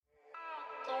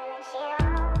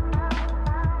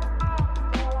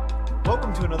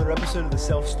Welcome to another episode of the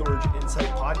Self Storage Insight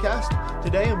Podcast.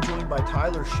 Today I'm joined by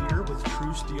Tyler Scheer with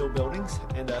True Steel Buildings,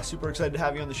 and super excited to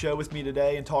have you on the show with me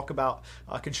today and talk about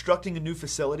constructing a new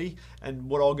facility and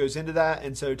what all goes into that.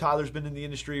 And so Tyler's been in the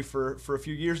industry for a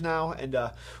few years now, and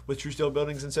with True Steel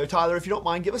Buildings. And so Tyler, if you don't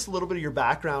mind, give us a little bit of your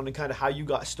background and kind of how you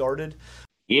got started.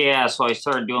 Yeah, so I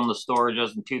started doing the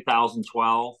storages in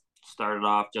 2012. Started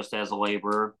off just as a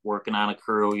laborer, working on a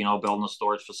crew, building the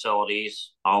storage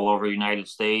facilities all over the United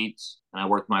States. And I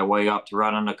worked my way up to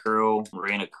running a crew,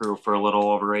 ran a crew for a little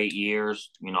over 8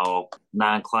 years,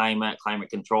 non-climate,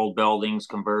 climate-controlled buildings,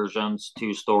 conversions,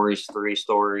 2 stories, 3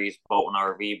 stories, boat and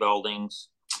RV buildings.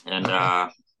 And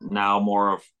now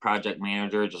more of project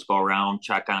manager, just go around,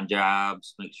 check on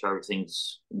jobs, make sure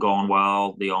everything's going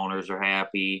well, the owners are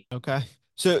happy. Okay.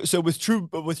 So with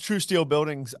True Steel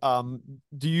Buildings,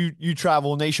 do you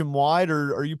travel nationwide,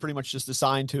 or are you pretty much just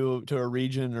assigned to a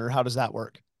region, or how does that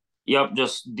work? Yep,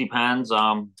 just depends.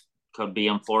 Could be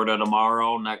in Florida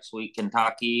tomorrow, next week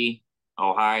Kentucky,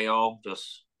 Ohio,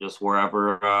 just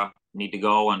wherever need to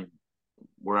go and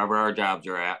wherever our jobs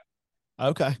are at.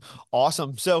 Okay,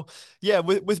 awesome. So yeah,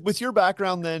 with your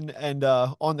background then, and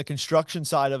on the construction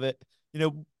side of it,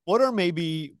 what are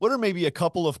maybe a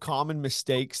couple of common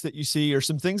mistakes that you see, or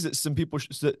some things that some people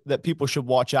that people should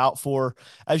watch out for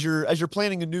as you're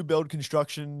planning a new build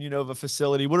construction, of a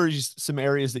facility? What are some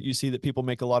areas that you see that people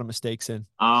make a lot of mistakes in?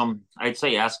 I'd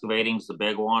say excavating's the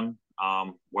big one.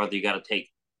 Whether you got to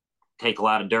take a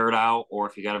lot of dirt out, or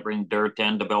if you got to bring dirt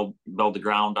in to build the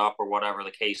ground up, or whatever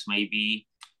the case may be.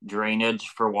 Drainage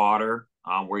for water,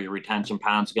 where your retention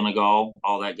pond's going to go,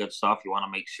 all that good stuff. You want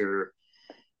to make sure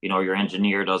your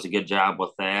engineer does a good job with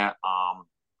that.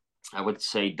 I would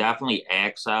say definitely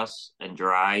access and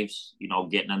drives,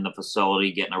 getting in the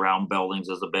facility, getting around buildings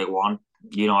is a big one.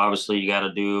 Obviously you got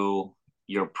to do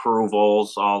your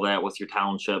approvals, all that with your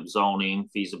township zoning,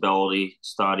 feasibility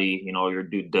study, your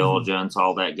due diligence,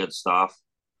 all that good stuff.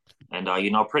 And,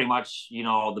 pretty much,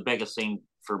 the biggest thing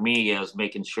for me is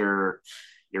making sure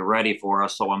you're ready for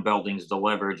us. So when building's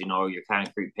delivered, your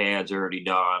concrete pads are already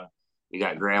done. You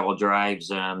got gravel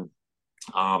drives in.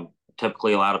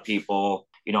 Typically, a lot of people,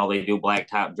 they do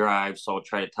blacktop drives. So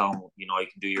try to tell them, you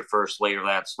can do your first layer,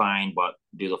 that's fine, but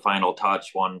do the final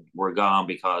touch when we're gone,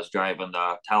 because driving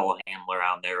the telehandler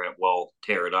on there, it will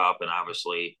tear it up. And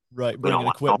obviously, right, bringing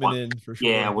equipment in for sure.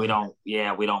 Yeah, we don't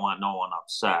want no one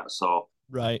upset. So.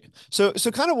 Right. So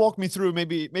kind of walk me through,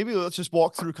 maybe let's just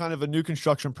walk through kind of a new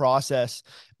construction process.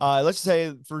 Let's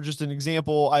say, for just an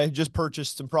example, I just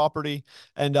purchased some property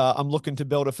and I'm looking to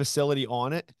build a facility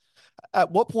on it.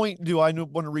 At what point do I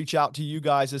want to reach out to you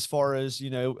guys, as far as,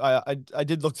 I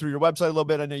did look through your website a little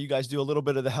bit. I know you guys do a little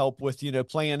bit of the help with,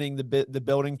 planning the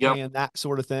building plan, Yep. that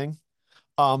sort of thing.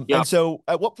 Yep. And so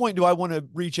at what point do I want to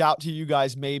reach out to you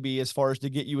guys, maybe as far as to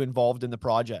get you involved in the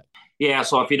project? Yeah,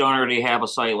 so if you don't already have a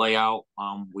site layout,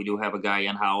 we do have a guy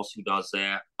in-house who does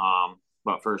that.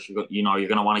 But first, you're going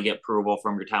to want to get approval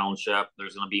from your township.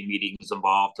 There's going to be meetings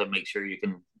involved to make sure you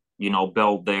can,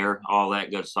 build there, all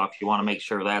that good stuff. You want to make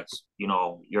sure that's,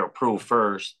 you're approved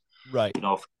first. Right.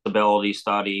 Feasibility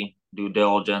study, due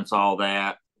diligence, all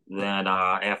that. Then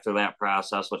after that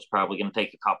process, which is probably going to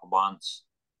take a couple months,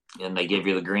 and they give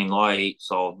you the green light.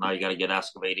 So now you got to get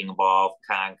excavating involved,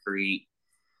 concrete.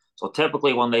 So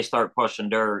typically when they start pushing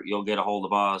dirt, you'll get a hold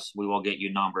of us. We will get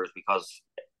you numbers, because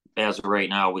as of right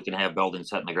now, we can have buildings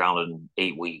hitting the ground in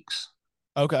 8 weeks.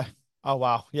 Okay. Oh,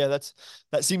 wow. Yeah,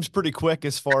 that seems pretty quick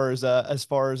as far as a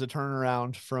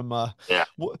turnaround from yeah.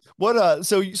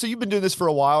 So you've been doing this for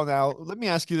a while now. Let me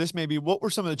ask you this, maybe what were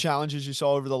some of the challenges you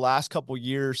saw over the last couple of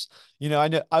years? I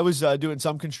know I was doing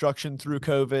some construction through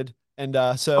COVID. And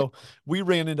so we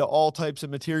ran into all types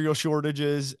of material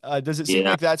shortages. Does it seem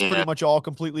like that's pretty much all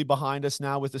completely behind us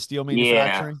now with the steel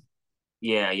manufacturing?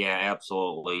 Yeah,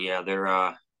 absolutely. Yeah,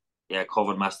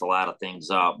 COVID messed a lot of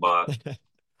things up, but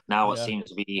now it seems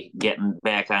to be getting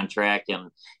back on track.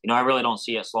 And, I really don't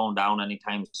see it slowing down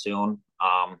anytime soon.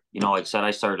 Like I said,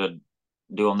 I started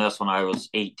doing this when I was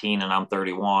 18 and I'm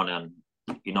 31, and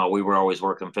we were always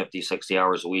working 50, 60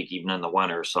 hours a week, even in the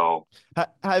winter. So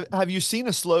have you seen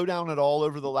a slowdown at all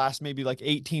over the last maybe like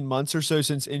 18 months or so,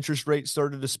 since interest rates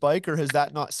started to spike, or has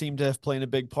that not seemed to have played a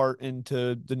big part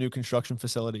into the new construction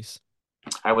facilities?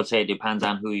 I would say it depends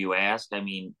on who you ask. I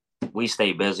mean, we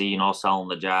stay busy, selling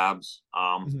the jobs.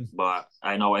 Mhm. But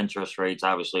I know interest rates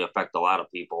obviously affect a lot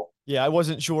of people. Yeah, I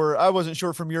wasn't sure. I wasn't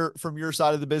sure from your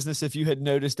side of the business if you had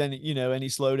noticed any, any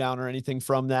slowdown or anything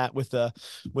from that with a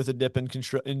dip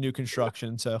in new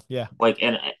construction. So yeah. Like,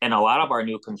 and a lot of our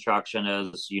new construction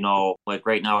is, like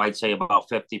right now, I'd say about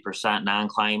 50%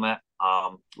 non-climate,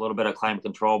 a little bit of climate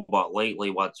control. But lately,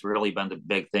 what's really been the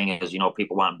big thing is,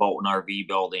 people want boat and RV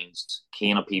buildings,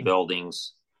 canopy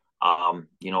buildings,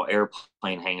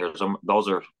 airplane hangars. Those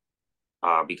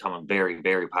are becoming very,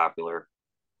 very popular.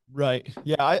 Right.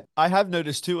 Yeah, I have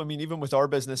noticed too. I mean, even with our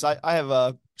business, I have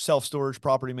a self-storage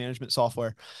property management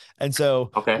software. And so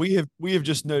Okay. we have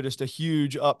just noticed a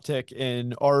huge uptick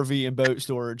in RV and boat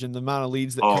storage and the amount of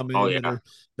leads that Oh, come oh in yeah.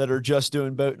 that are just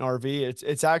doing boat and RV.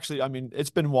 It's actually, I mean, it's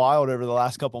been wild over the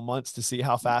last couple months to see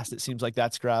how fast it seems like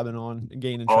that's grabbing on and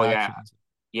gaining Oh yeah. traction.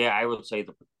 Yeah, I would say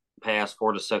the past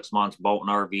 4 to 6 months, boat and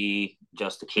RV,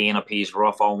 just the canopies,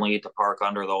 roof only to park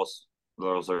under those.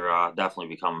 Those are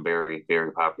definitely becoming very,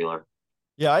 very popular.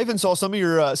 Yeah, I even saw some of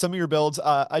your builds.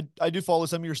 I do follow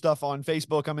some of your stuff on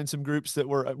Facebook. I'm in some groups that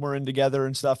we're in together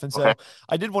and stuff. And Okay. so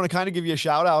I did want to kind of give you a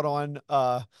shout out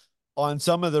on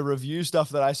some of the review stuff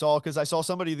that I saw because I saw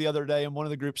somebody the other day in one of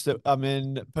the groups that I'm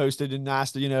in posted and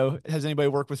asked, has anybody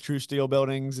worked with True Steel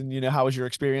Buildings and how was your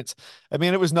experience? I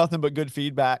mean, it was nothing but good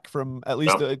feedback from at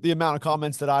least Yep. the amount of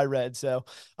comments that I read. So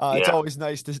it's Yeah. always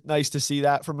nice to see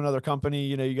that from another company.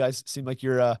 You guys seem like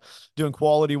you're doing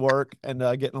quality work and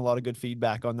getting a lot of good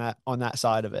feedback on that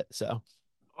side of it. So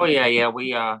Oh yeah, yeah.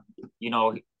 We you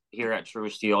know, here at True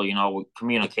Steel,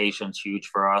 communication's huge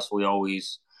for us. We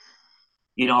always,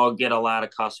 get a lot of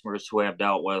customers who have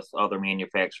dealt with other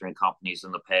manufacturing companies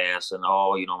in the past, and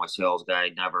my sales guy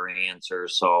never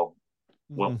answers. So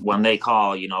mhm. when they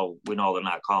call, we know they're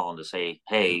not calling to say,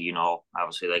 hey,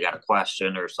 obviously they got a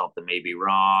question or something may be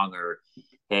wrong, or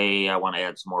hey, I want to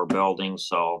add some more buildings.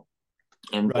 So,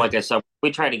 and Right. like I said, we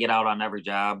try to get out on every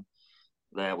job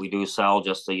that we do sell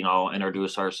just to,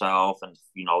 introduce ourselves, and,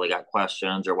 they got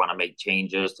questions or want to make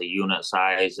changes to unit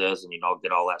sizes, and,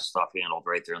 get all that stuff handled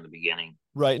right there in the beginning.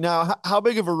 Right. Now, how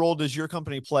big of a role does your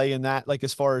company play in that? Like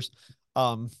as far as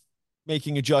um,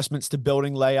 making adjustments to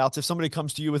building layouts? If somebody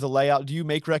comes to you with a layout, do you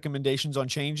make recommendations on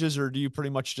changes or do you pretty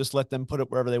much just let them put it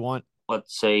wherever they want?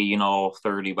 Let's say,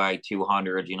 30 by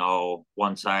 200,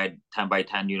 one side 10 by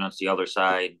 10 units, the other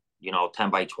side, 10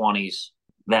 by 20s.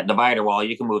 That divider wall,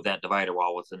 you can move that divider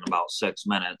wall within about 6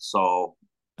 minutes. So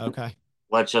Okay.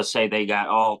 let's just say they got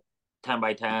all 10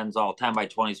 by 10s, all 10 by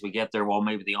 20s. We get there. Well,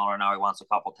 maybe the owner now he wants a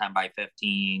couple 10 by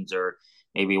 15s, or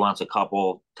maybe he wants a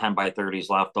couple 10 by 30s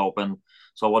left open.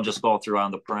 So we'll just go through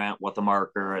on the print with the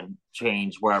marker and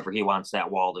change wherever he wants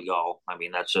that wall to go. I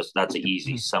mean, that's an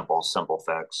easy, Mhm. simple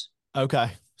fix.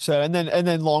 Okay. So and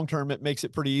then long term it makes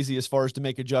it pretty easy as far as to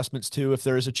make adjustments too if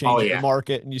there is a Oh change in the yeah.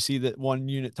 market and you see that one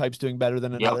unit type's doing better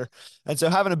than Yep. another. And so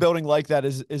having a building like that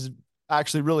is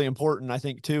actually really important, I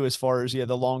think, too, as far as the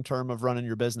long term of running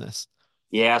your business.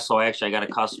 Yeah. So actually, I got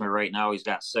a customer right now. He's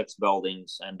got 6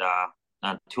 buildings, and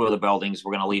on 2 of the buildings,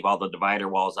 we're going to leave all the divider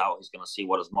walls out. He's going to see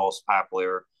what his most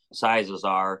popular sizes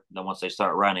are. Then once they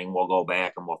start running, we'll go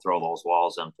back and we'll throw those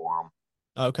walls in for him.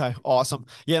 Okay, awesome.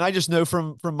 Yeah, and I just know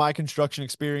from my construction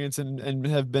experience and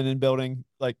have been in building,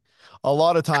 like a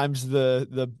lot of times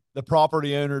the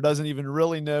property owner doesn't even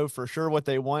really know for sure what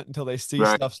they want until they see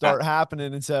Right. stuff Yeah. start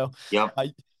happening, and so Yep. uh,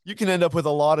 you can end up with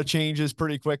a lot of changes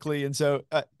pretty quickly. And so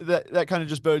that kind of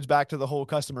just bodes back to the whole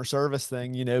customer service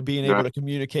thing. Being able Right. to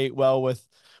communicate well with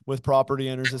property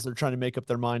owners as they're trying to make up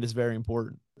their mind is very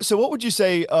important. So what would you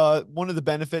say one of the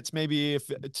benefits maybe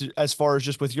as far as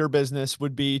just with your business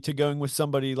would be to going with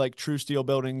somebody like True Steel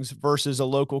Buildings versus a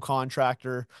local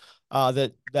contractor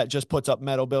that just puts up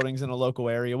metal buildings in a local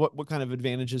area? What kind of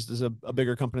advantages does a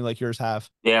bigger company like yours have?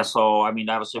 Yeah. So, I mean,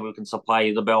 obviously, we can supply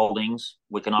you the buildings.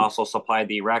 We can also supply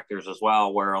the erectors as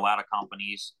well, where a lot of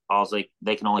companies, also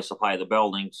they can only supply the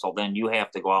building. So then you have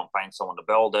to go out and find someone to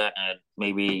build it. And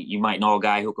maybe you might know a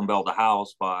guy who can build a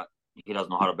house, but he doesn't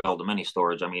know how to build a mini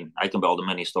storage. I mean, I can build a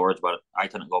mini storage, but I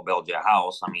couldn't go build you a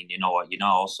house. I mean, you know what you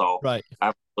know. So, Right.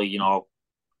 obviously,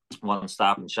 one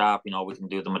stop and shop. We can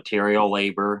do the material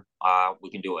labor. We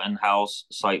can do in-house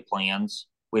site plans.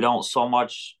 We don't so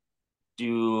much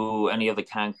do any of the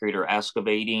concrete or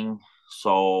excavating.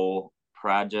 So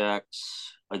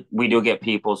projects, like we do get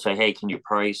people say, "Hey, can you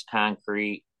price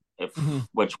concrete?" If Mhm.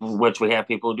 which we have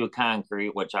people who do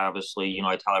concrete, which obviously,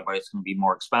 I tell everybody it's going to be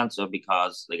more expensive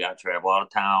because they got to travel out of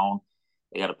town,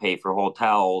 they got to pay for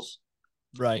hotels.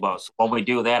 Right. But when we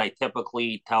do that, I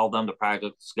typically tell them the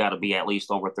project's got to be at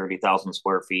least over 30,000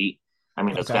 square feet. I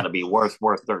mean, it's got Okay. to be worth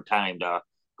their time to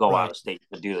go out Right. of state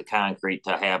to do the concrete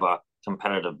to have a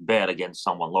competitive bid against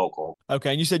someone local.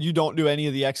 Okay. And you said you don't do any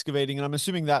of the excavating, and I'm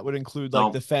assuming that would include like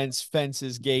No, the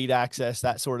fences, gate access,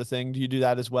 that sort of thing. Do you do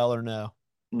that as well or no?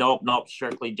 nope,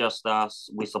 strictly just us.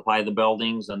 We supply the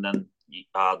buildings, and then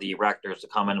the erectors to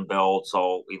come in and build.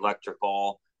 So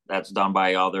electrical, that's done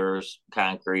by others,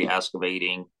 concrete,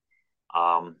 excavating,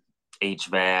 um,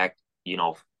 HVAC, you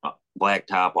know,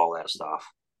 blacktop, all that stuff.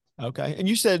 Okay. And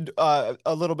you said a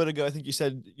little bit ago, I think you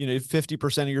said,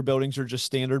 50% of your buildings are just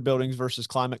standard buildings versus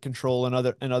climate control and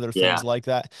other things Yeah, like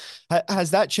that.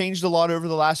 Has that changed a lot over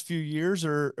the last few years,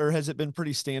 or has it been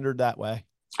pretty standard that way?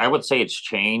 I would say it's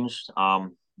changed.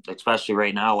 Especially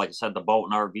right now, like I said, the boat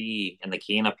and RV and the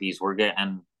canopies, we're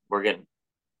getting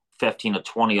 15 to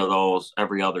 20 of those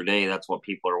every other day. That's what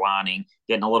people are wanting.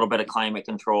 Getting a little bit of climate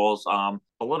controls, a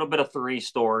little bit of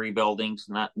 3-story buildings,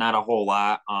 not a whole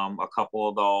lot, a couple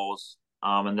of those.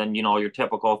 And then, your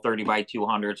typical 30 by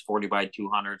 200s, 40 by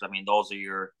 200s. I mean, those are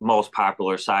your most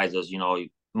popular sizes,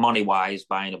 money wise,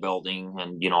 buying a building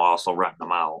and, also renting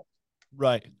them out.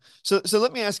 Right. So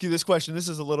let me ask you this question. This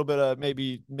is a little bit of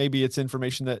maybe it's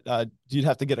information that you'd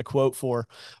have to get a quote for,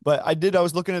 but I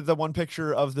was looking at the one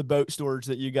picture of the boat storage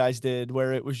that you guys did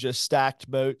where it was just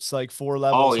stacked boats, like four Oh,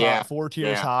 levels high, yeah. four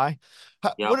tiers Yeah. high.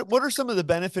 Yep. What are some of the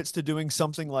benefits to doing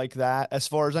something like that? As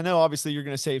far as I know, obviously you're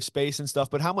going to save space and stuff,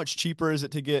 but how much cheaper is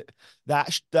it to get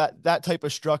that type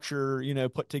of structure,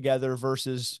 put together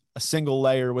versus a single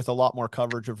layer with a lot more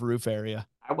coverage of roof area?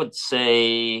 I would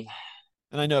say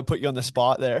And I know I put you on the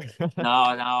spot there. no.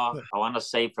 I want to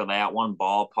say for that one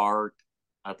ballpark,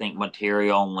 I think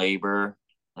material and labor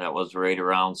that was right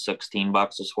around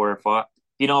 $16 a square foot.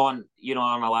 And on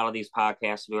a lot of these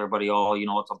podcasts, everybody,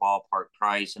 it's a ballpark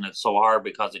price, and it's so hard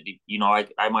because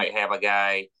I might have a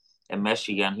guy in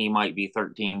Michigan, he might be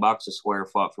 $13 a square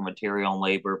foot for material and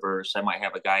labor, versus I might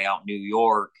have a guy out in New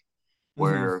York Mhm.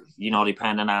 where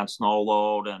depending on snow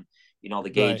load and the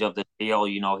gauge Right. of the steel,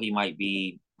 he might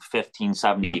be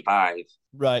 15.75.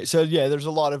 Right. So yeah, there's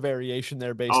a lot of variation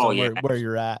there based Oh on yeah, where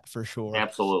you're at for sure. Yeah.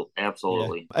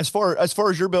 absolutely. As far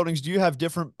as your buildings, do you have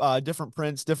different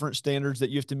prints, different standards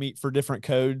that you have to meet for different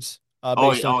codes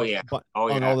Oh, based oh yeah,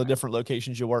 oh on all yeah. the different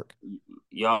locations you work?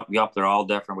 Yup. They're all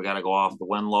different. We got to go off the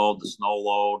wind load, the snow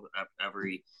load.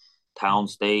 Every town,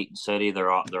 state, city,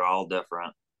 they're all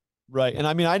different. Right. And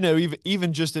I mean, I know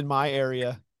even just in my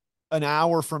area, an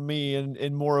hour from me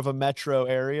in more of a metro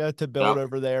area to build Yep.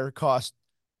 over there costs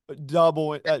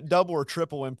double or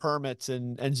triple in permits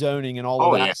and zoning and all of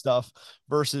Oh yeah. that stuff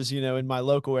versus in my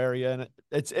local area, and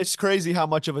it's crazy how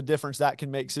much of a difference that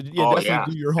can make. So yeah, Oh definitely yeah.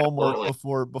 do your homework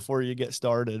Absolutely. before you get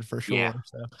started for Yeah. sure.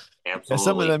 So yeah, some of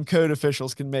Absolutely. them code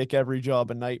officials can make every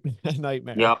job a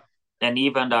nightmare. Yep. And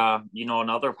even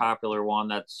another popular one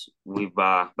that's we've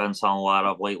been selling a lot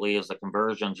of lately is the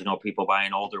conversions. People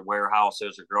buying older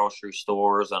warehouses or grocery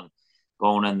stores and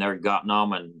going in there, gutting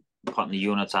them and putting the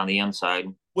units on the inside.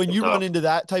 When It, you run into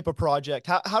that type of project,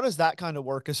 how does that kind of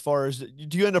work? As far as,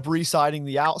 do you end up residing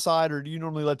the outside, or do you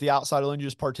normally let the outside alone, you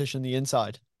just partition the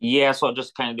inside? Yeah, so it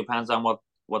just kind of depends on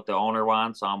what the owner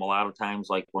wants. A lot of times,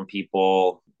 like when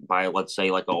people buy, let's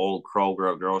say, like an old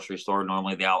Kroger or grocery store,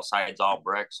 normally the outside's all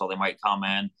brick, so they might come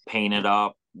in, paint it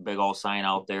up, big old sign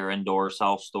out there, indoor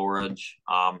self storage.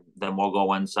 Then we'll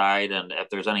go inside, and if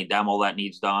there's any demo that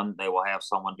needs done, they will have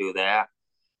someone do that.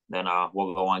 Then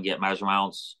we'll go and get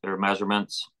measurements,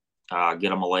 get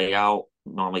them a layout.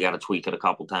 Normally got to tweak it a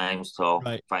couple times till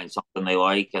Right. find something they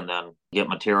like, and then get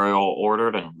material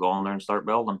ordered and go in there and start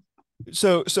building.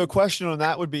 So question on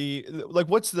that would be like,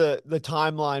 what's the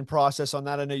timeline process on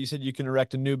that? I know you said you can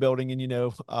erect a new building in,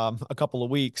 a couple of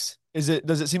weeks. Does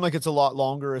it seem like it's a lot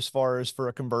longer as far as for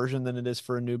a conversion than it is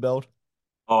for a new build?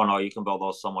 Oh no, you can build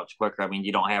those so much quicker. I mean,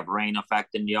 you don't have rain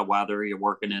affecting you, whether you're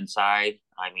working inside.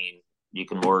 I mean, you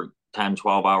can work 10,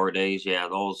 12 hour days. Yeah,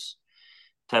 those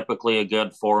typically a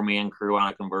good 4-man crew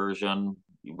on a conversion,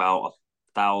 about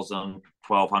 1,000,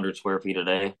 1,200 square feet a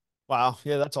day. Wow.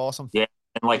 Yeah, that's awesome. Yeah.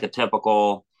 And like a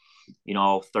typical,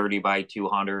 30 by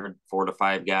 200, 4 to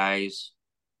 5 guys,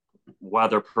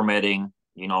 weather permitting,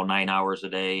 9 hours a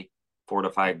day, 4 to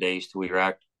 5 days to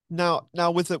erect. Now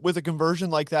with a conversion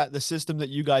like that, the system that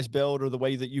you guys build or the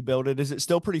way that you build it, is it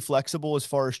still pretty flexible as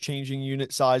far as changing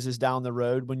unit sizes down the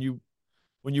road when you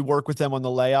work with them on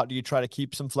the layout? Do you try to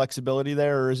keep some flexibility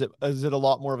there, or is it a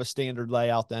lot more of a standard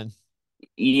layout then?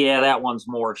 Yeah, that one's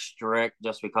more strict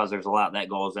just because there's a lot that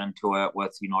goes into it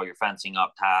with your fencing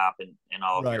up top and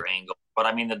all of Right. your angles. But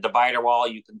I mean the divider wall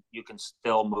you can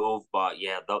still move, but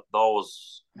yeah,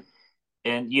 those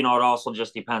and it also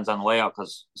just depends on the layout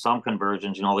because some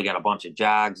conversions they got a bunch of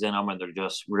jogs in them and they're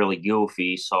just really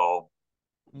goofy. So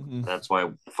Mhm. that's why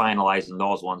finalizing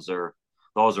those ones are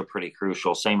those are pretty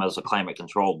crucial. Same as a climate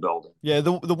controlled building. Yeah,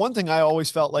 the one thing I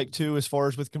always felt like too, as far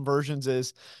as with conversions,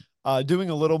 is doing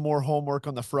a little more homework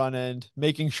on the front end,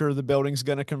 making sure the building's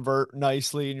going to convert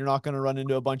nicely, and you're not going to run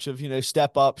into a bunch of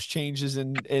step ups, changes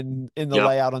in the Yep.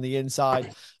 layout on the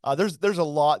inside. There's a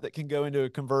lot that can go into a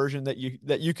conversion that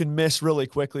you can miss really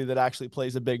quickly that actually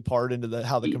plays a big part into the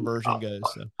how the conversion goes.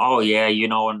 So. Oh yeah,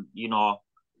 and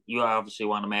you obviously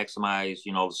want to maximize,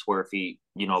 the square feet,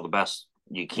 the best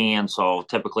you can. So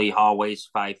typically hallways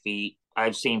 5 feet.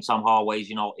 I've seen some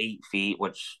hallways, 8 feet,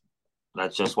 which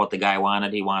that's just what the guy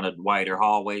wanted. He wanted wider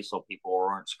hallways so people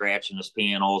weren't scratching his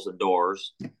panels and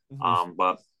doors. Mhm.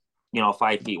 But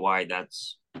 5 feet wide,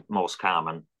 that's most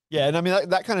common. Yeah, and I mean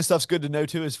that kind of stuff's good to know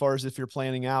too, as far as if you're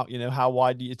planning out, how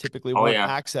wide do you typically Oh want yeah,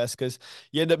 access? Because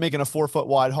you end up making a 4 foot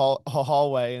wide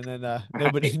hallway, and then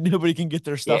nobody right. nobody can get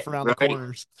their Yeah, stuff around the right.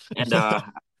 corners. And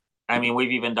I mean,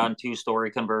 we've even done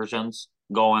 2-story conversions.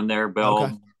 Go in there, Okay.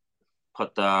 build,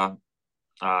 put the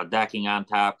decking on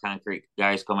top, concrete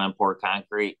guys come in, pour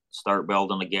concrete, start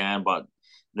building again. But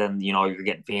then, you're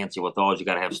getting fancy with those. You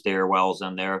got to have stairwells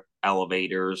in there,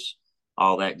 elevators,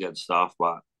 all that good stuff.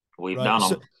 But we've Right. done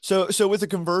So them. so with the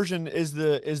conversion, is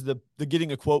the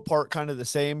getting a quote part kind of the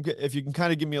same? If you can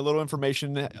kind of give me a little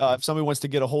information, if somebody wants to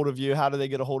get a hold of you, how do they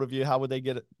get a hold of you? How would they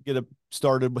get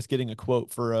started with getting a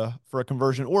quote for a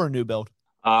conversion or a new build?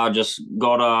 Just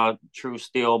go to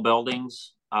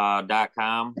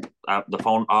truesteelbuildings.com. The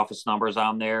phone office number's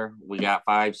on there. We got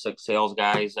 5, 6 sales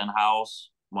guys in house.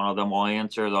 One of them will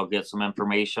answer. They'll get some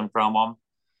information from them.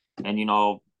 And,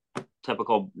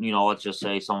 typical, let's just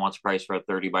say someone wants a price for a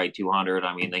 30 by 200.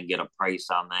 I mean, they can get a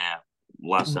price on that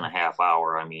less than a Mhm. half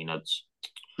hour. I mean, it's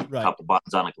a Right. couple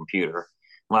buttons on a computer.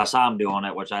 Unless I'm doing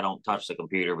it, which I don't touch the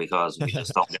computer because we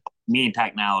just don't me and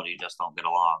technology just don't get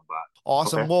along. But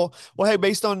Awesome. okay. Well, hey,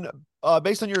 based on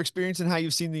your experience and how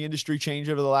you've seen the industry change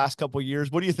over the last couple of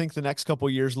years, what do you think the next couple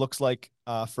of years looks like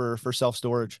for self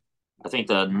storage? I think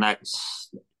the next,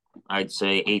 I'd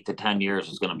say 8 to 10 years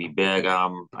is going to be big. I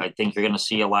think you're going to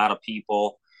see a lot of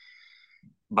people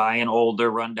buying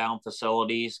older rundown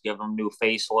facilities, give them new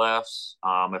facelifts.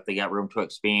 If they got room to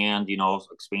expand,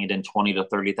 expand in 20 to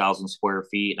 30,000 square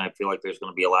feet. And I feel like there's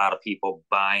going to be a lot of people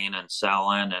buying and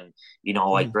selling. And,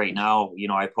 like Mhm. right now,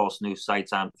 I post new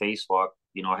sites on Facebook,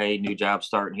 hey, new job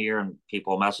starting here. And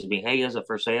people message me, hey, is it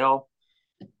for sale?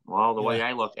 Well, the way Yeah.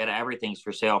 I look at it, everything's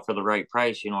for sale for the right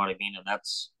price. You know what I mean? And I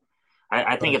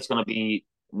think Right. it's going to be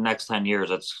next 10 years.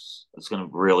 It's going to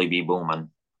really be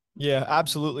booming. Yeah,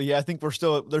 absolutely. Yeah, I think there's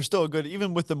still a good,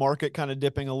 even with the market kind of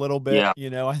dipping a little bit,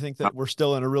 Yeah, I think that we're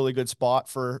still in a really good spot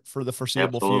for the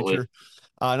foreseeable absolutely. future.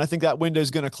 And I think that window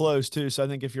is going to close too. So I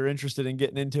think if you're interested in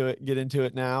getting into it, get into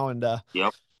it now and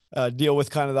Yep. deal with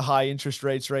kind of the high interest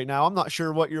rates right now. I'm not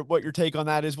sure what your take on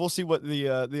that is. We'll see what the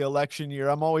election year.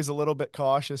 I'm always a little bit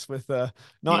cautious with not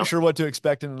Yep. sure what to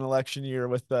expect in an election year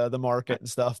with the market and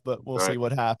stuff, but we'll see Right.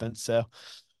 what happens. So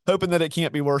hoping that it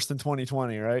can't be worse than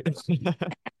 2020, right?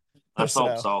 Let's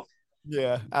hope So. so.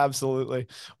 Yeah, absolutely.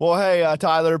 Well, hey,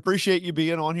 Tyler, appreciate you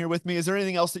being on here with me. Is there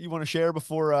anything else that you want to share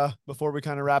before we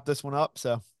kind of wrap this one up?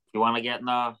 So, If you want to get in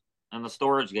the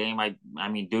storage game, I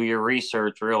mean, do your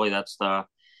research. Really, that's the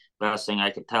best thing I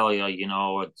could tell you.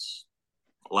 It's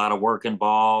a lot of work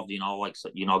involved. Like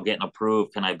getting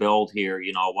approved. Can I build here?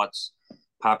 What's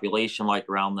population like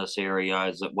around this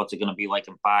area? What's it going to be like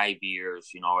in 5 years?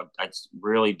 It's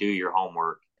really do your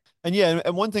homework. and yeah,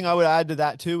 and one thing I would add to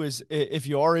that too is if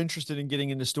you are interested in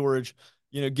getting into storage,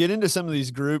 get into some of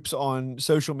these groups on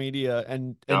social media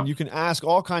and Yeah. you can ask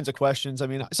all kinds of questions. I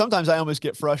mean, sometimes I almost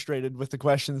get frustrated with the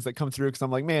questions that come through because I'm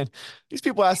like, man, these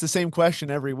people ask the same question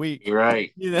every week. You're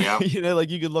right. Yeah. Like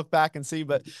you could look back and see,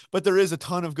 but there is a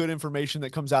ton of good information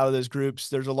that comes out of those groups.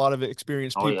 There's a lot of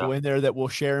experienced Oh yeah. people in there that will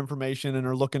share information and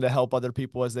are looking to help other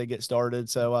people as they get started.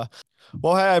 So,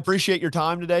 well, hey, I appreciate your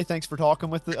time today. Thanks for talking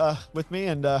with me,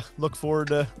 and look forward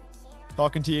to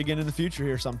talking to you again in the future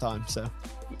here sometime. So,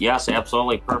 Yes,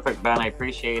 absolutely. Perfect, Ben. I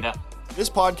appreciate it. this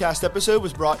podcast episode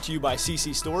was brought to you by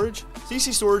CC Storage.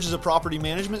 CC Storage is a property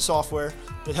management software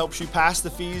that helps you pass the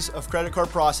fees of credit card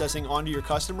processing onto your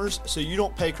customers so you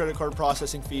don't pay credit card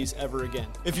processing fees ever again.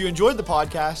 If you enjoyed the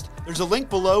podcast, there's a link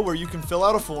below where you can fill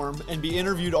out a form and be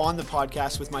interviewed on the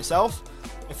podcast with myself.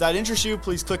 If that interests you,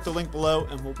 please click the link below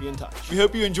and we'll be in touch. We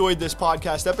hope you enjoyed this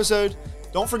podcast episode.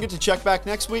 Don't forget to check back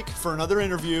next week for another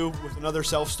interview with another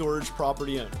self-storage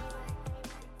property owner.